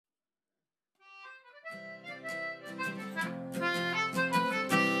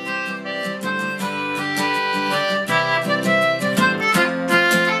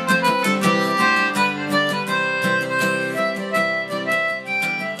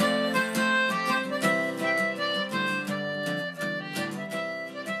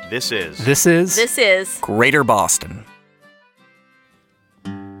This is Greater Boston.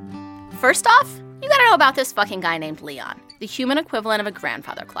 First off, you gotta know about this fucking guy named Leon, the human equivalent of a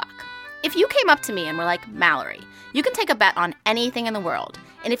grandfather clock. If you came up to me and were like, Mallory, you can take a bet on anything in the world,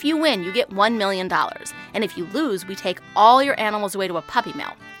 and if you win, you get $1 million, and if you lose, we take all your animals away to a puppy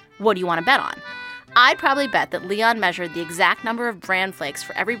mill. What do you want to bet on? I'd probably bet that Leon measured the exact number of bran flakes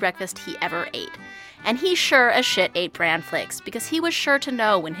for every breakfast he ever ate. And he sure as shit ate bran flakes, because he was sure to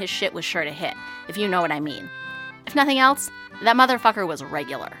know when his shit was sure to hit, if you know what I mean. If nothing else, that motherfucker was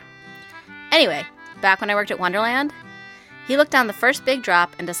regular. Anyway, back when I worked at Wonderland, he looked down the first big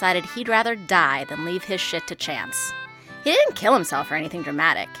drop and decided he'd rather die than leave his shit to chance. He didn't kill himself or anything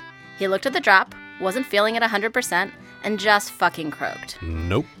dramatic. He looked at the drop, wasn't feeling it 100%, and just fucking croaked.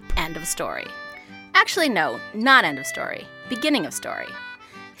 Nope. End of story. Actually, no, not end of story. Beginning of story.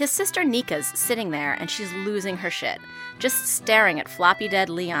 His sister Nika's sitting there and she's losing her shit, just staring at floppy dead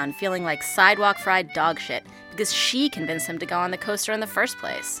Leon feeling like sidewalk fried dog shit because she convinced him to go on the coaster in the first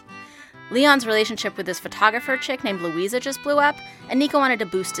place. Leon's relationship with this photographer chick named Louisa just blew up, and Nika wanted to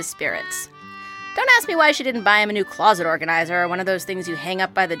boost his spirits. Don't ask me why she didn't buy him a new closet organizer or one of those things you hang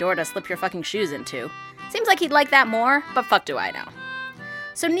up by the door to slip your fucking shoes into. Seems like he'd like that more, but fuck do I know.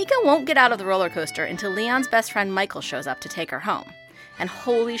 So Nika won't get out of the roller coaster until Leon's best friend Michael shows up to take her home. And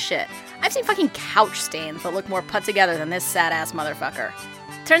holy shit, I've seen fucking couch stains that look more put together than this sad-ass motherfucker.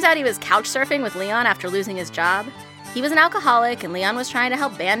 Turns out he was couch surfing with Leon after losing his job. He was an alcoholic, and Leon was trying to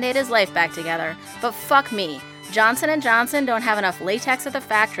help band-aid his life back together. But fuck me, Johnson & Johnson don't have enough latex at the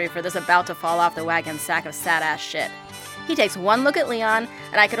factory for this about-to-fall-off-the-wagon sack of sad-ass shit. He takes one look at Leon,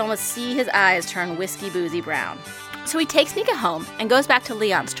 and I could almost see his eyes turn whiskey-boozy brown. So he takes Nika home and goes back to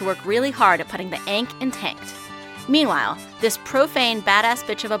Leon's to work really hard at putting the ink in tanked. Meanwhile, this profane badass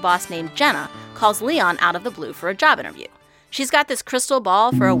bitch of a boss named Jenna calls Leon out of the blue for a job interview. She's got this crystal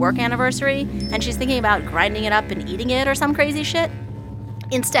ball for a work anniversary, and she's thinking about grinding it up and eating it or some crazy shit.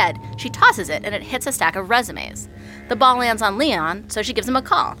 Instead, she tosses it and it hits a stack of resumes. The ball lands on Leon, so she gives him a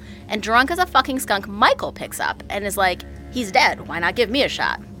call, and drunk as a fucking skunk, Michael picks up and is like, he's dead, why not give me a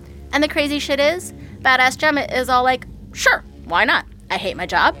shot? And the crazy shit is, badass Gemma is all like, sure, why not? I hate my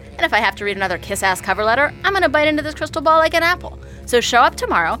job, and if I have to read another kiss-ass cover letter, I'm gonna bite into this crystal ball like an apple. So show up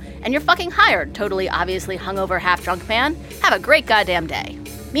tomorrow, and you're fucking hired, totally obviously hungover, half-drunk man. Have a great goddamn day.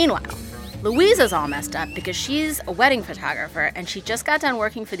 Meanwhile, Louisa's all messed up because she's a wedding photographer, and she just got done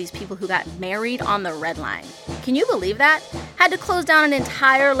working for these people who got married on the Red Line. Can you believe that? Had to close down an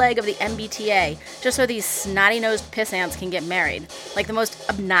entire leg of the MBTA just so these snotty-nosed pissants can get married, like the most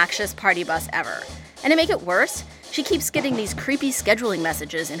obnoxious party bus ever. And to make it worse, she keeps getting these creepy scheduling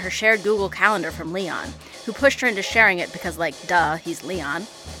messages in her shared Google Calendar from Leon, who pushed her into sharing it because, like, duh, he's Leon.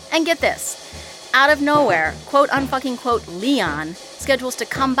 And get this. Out of nowhere, quote-unfucking-quote Leon schedules to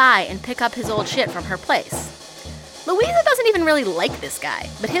come by and pick up his old shit from her place. Louisa doesn't even really like this guy,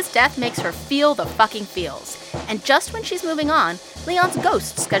 but his death makes her feel the fucking feels. And just when she's moving on, Leon's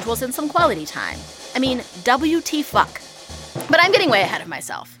ghost schedules in some quality time. I mean, WT fuck. But I'm getting way ahead of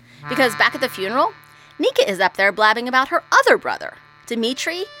myself, because back at the funeral, Nika is up there blabbing about her other brother,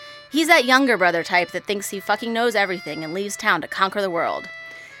 Dimitri. He's that younger brother type that thinks he fucking knows everything and leaves town to conquer the world.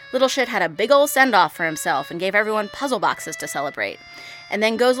 Little shit had a big ol' send-off for himself and gave everyone puzzle boxes to celebrate, and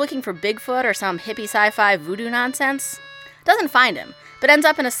then goes looking for Bigfoot or some hippie sci-fi voodoo nonsense. Doesn't find him, but ends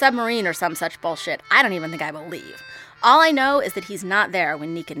up in a submarine or some such bullshit I don't even think I believe. All I know is that he's not there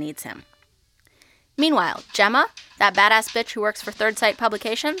when Nika needs him. Meanwhile, Gemma, that badass bitch who works for Third Sight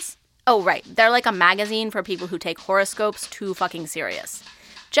Publications, oh, right, they're like a magazine for people who take horoscopes too fucking serious.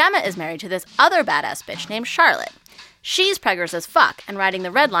 Gemma is married to this other badass bitch named Charlotte. She's preggers as fuck and riding the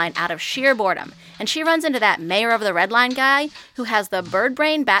Red Line out of sheer boredom, and she runs into that mayor of the Red Line guy who has the bird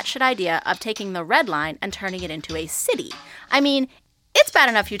brain batshit idea of taking the Red Line and turning it into a city. I mean, it's bad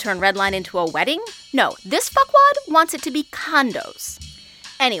enough you turn Red Line into a wedding. No, this fuckwad wants it to be condos.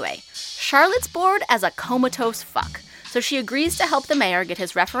 Anyway, Charlotte's bored as a comatose fuck. So she agrees to help the mayor get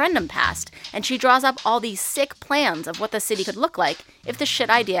his referendum passed, and she draws up all these sick plans of what the city could look like if the shit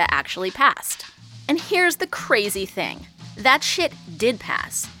idea actually passed. And here's the crazy thing. That shit did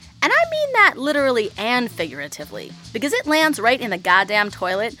pass. And I mean that literally and figuratively, because it lands right in the goddamn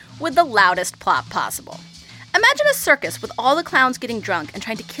toilet with the loudest plop possible. Imagine a circus with all the clowns getting drunk and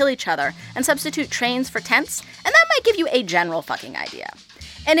trying to kill each other and substitute trains for tents, and that might give you a general fucking idea.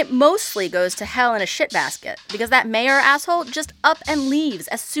 And it mostly goes to hell in a shit basket, because that mayor asshole just up and leaves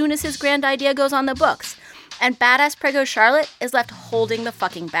as soon as his grand idea goes on the books, and badass prego Charlotte is left holding the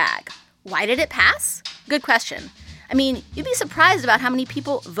fucking bag. Why did it pass? Good question. I mean, you'd be surprised about how many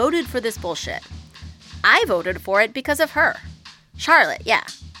people voted for this bullshit. I voted for it because of her. Charlotte, yeah.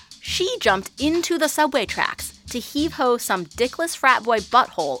 she jumped into the subway tracks to heave-ho some dickless frat boy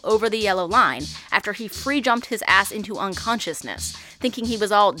butthole over the yellow line after he free-jumped his ass into unconsciousness, thinking he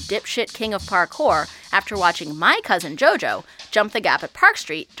was all dipshit king of parkour after watching my cousin Jojo jump the gap at Park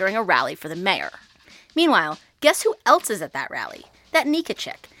Street during a rally for the mayor. Meanwhile, guess who else is at that rally? That Nika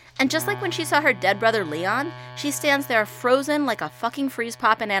chick. And just like when she saw her dead brother Leon, she stands there frozen like a fucking freeze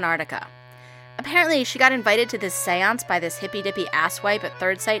pop in Antarctica. Apparently, she got invited to this seance by this hippy-dippy asswipe at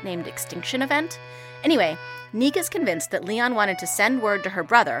Third Sight named Extinction Event. Anyway, Nika's convinced that Leon wanted to send word to her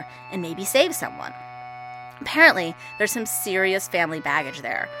brother and maybe save someone. Apparently, there's some serious family baggage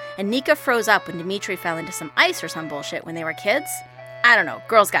there, and Nika froze up when Dimitri fell into some ice or some bullshit when they were kids. I don't know,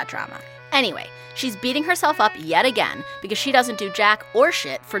 girls got drama. Anyway, she's beating herself up yet again because she doesn't do jack or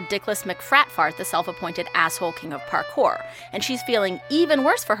shit for dickless McFratfart, the self-appointed asshole king of parkour, and she's feeling even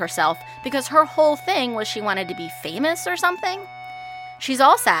worse for herself because her whole thing was she wanted to be famous or something. She's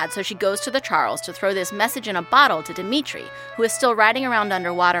all sad, so she goes to the Charles to throw this message in a bottle to Dimitri, who is still riding around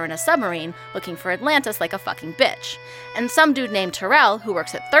underwater in a submarine looking for Atlantis like a fucking bitch. And some dude named Terrell, who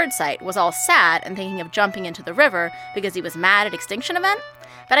works at Third Sight, was all sad and thinking of jumping into the river because he was mad at Extinction Event.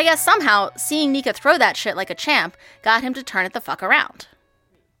 But I guess somehow, seeing Nika throw that shit like a champ got him to turn it the fuck around.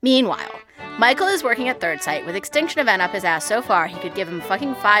 Meanwhile, Michael is working at Third Sight with Extinction Event up his ass so far he could give him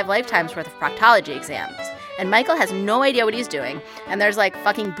fucking 5 lifetimes worth of proctology exams. And Michael has no idea what he's doing, and there's like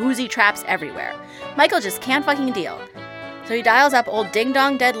fucking boozy traps everywhere. Michael just can't fucking deal. So he dials up old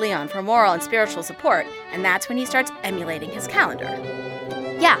ding-dong dead Leon for moral and spiritual support, and that's when he starts emulating his calendar.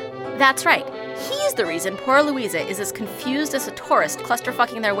 Yeah, that's right. He's the reason poor Louisa is as confused as a tourist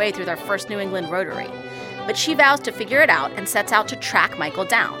clusterfucking their way through their first New England Rotary. But she vows to figure it out and sets out to track Michael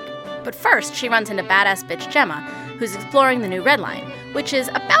down. But first, she runs into badass bitch Gemma, who's exploring the new Red Line, which is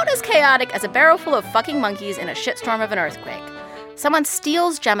about as chaotic as a barrel full of fucking monkeys in a shitstorm of an earthquake. Someone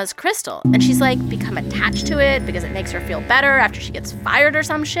steals Gemma's crystal, and she's like become attached to it because it makes her feel better after she gets fired or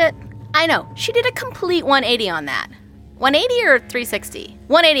some shit. I know, she did a complete 180 on that. 180 or 360?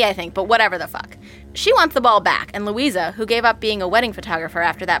 180, I think, but whatever the fuck. She wants the ball back, and Louisa, who gave up being a wedding photographer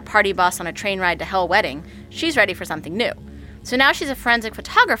after that party bus on a train ride to hell wedding, she's ready for something new. So now she's a forensic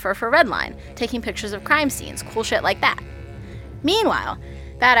photographer for Redline, taking pictures of crime scenes, cool shit like that. Meanwhile,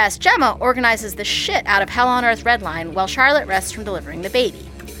 badass Gemma organizes the shit out of Hell on Earth Redline while Charlotte rests from delivering the baby.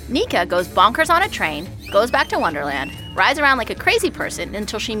 Nika goes bonkers on a train, goes back to Wonderland, rides around like a crazy person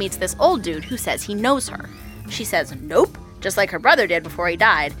until she meets this old dude who says he knows her. She says nope, just like her brother did before he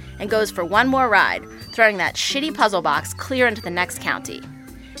died, and goes for one more ride, throwing that shitty puzzle box clear into the next county.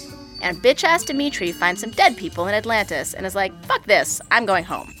 And bitch-ass Dimitri finds some dead people in Atlantis and is like, fuck this, I'm going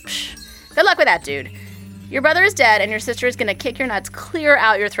home. Psh, good luck with that, dude. Your brother is dead and your sister is gonna kick your nuts clear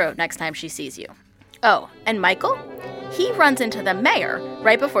out your throat next time she sees you. Oh, and Michael? He runs into the mayor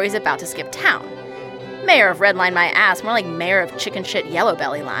right before he's about to skip town. Mayor of Redline my ass, more like mayor of chicken shit Yellow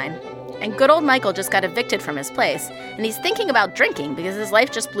Belly line. And good old Michael just got evicted from his place, and he's thinking about drinking because his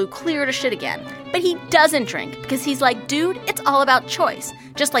life just blew clear to shit again. But he doesn't drink because he's like, dude, it's all about choice.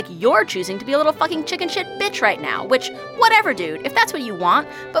 Just like you're choosing to be a little fucking chicken shit bitch right now, which, whatever, dude, if that's what you want,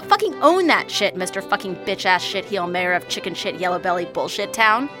 but fucking own that shit, Mr. fucking bitch-ass shitheel mayor of chicken shit Yellow Belly bullshit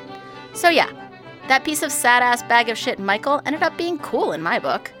town. So yeah, that piece of sad-ass bag of shit Michael ended up being cool in my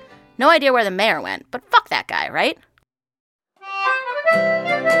book. No idea where the mayor went, but fuck that guy, right?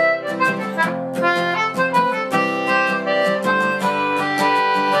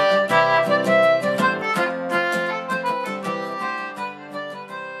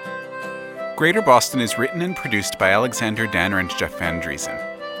 Greater Boston is written and produced by Alexander Danner and Jeff Van Driesen.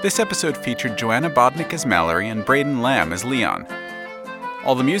 This episode featured Joanna Bodnick as Mallory and Braden Lamb as Leon.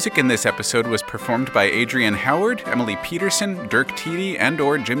 All the music in this episode was performed by Adrian Howard, Emily Peterson, Dirk Teedy,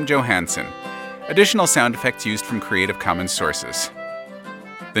 and/or Jim Johansson. Additional sound effects used from Creative Commons sources.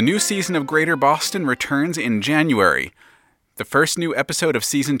 The new season of Greater Boston returns in January. The first new episode of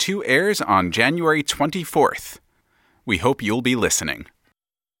Season 2 airs on January 24th. We hope you'll be listening.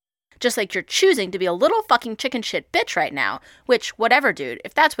 Just like you're choosing to be a little fucking chicken shit bitch right now, which, whatever, dude,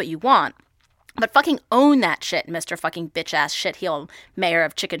 if that's what you want. But fucking own that shit, Mr. fucking bitch-ass shitheel mayor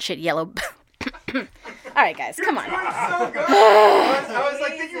of chicken shit Yellow... All right, guys, come on. You're doing so good. I was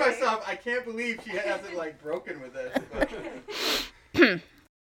like thinking to myself, I can't believe she hasn't like broken with this.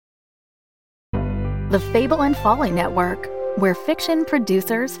 The Fable and Folly Network, where fiction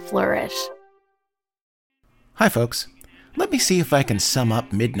producers flourish. Hi, folks. Let me see if I can sum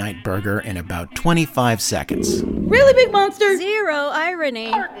up Midnight Burger in about 25 seconds. Really, big monster? Zero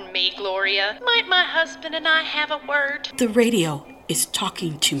irony. Pardon me, Gloria. Might my husband and I have a word? The radio. is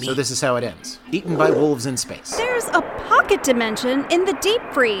talking to me. So this is how it ends. Eaten by wolves in space. There's a pocket dimension in the deep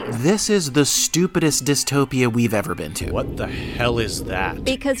freeze. This is the stupidest dystopia we've ever been to. What the hell is that?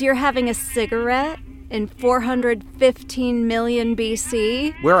 Because you're having a cigarette in 415 million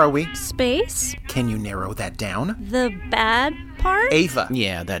BC. Where are we? Space? Can you narrow that down? The bad part? Ava.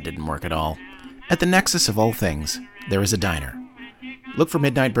 Yeah, that didn't work at all. At the nexus of all things, there is a diner. Look for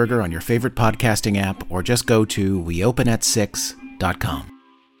Midnight Burger on your favorite podcasting app or just go to weopenat6.com.